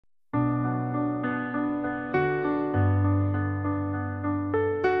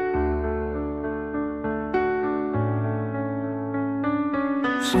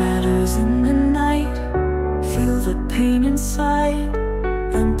shatters in the night. Feel the pain inside.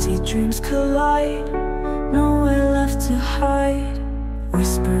 Empty dreams collide. Nowhere left to hide.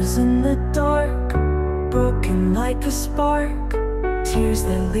 Whispers in the dark, broken like a spark. Tears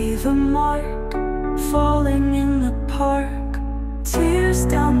that leave a mark, falling in the park. Tears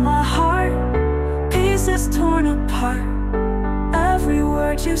down my heart, pieces torn apart. Every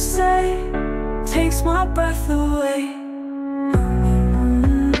word you say takes my breath away.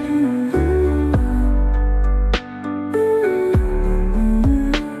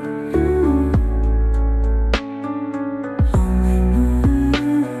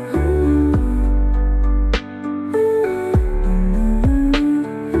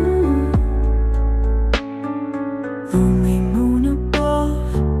 Lonely moon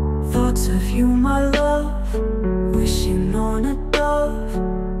above, thoughts of you, my love. Wishing on a dove,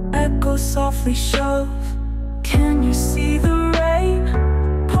 echo softly shove. Can you see the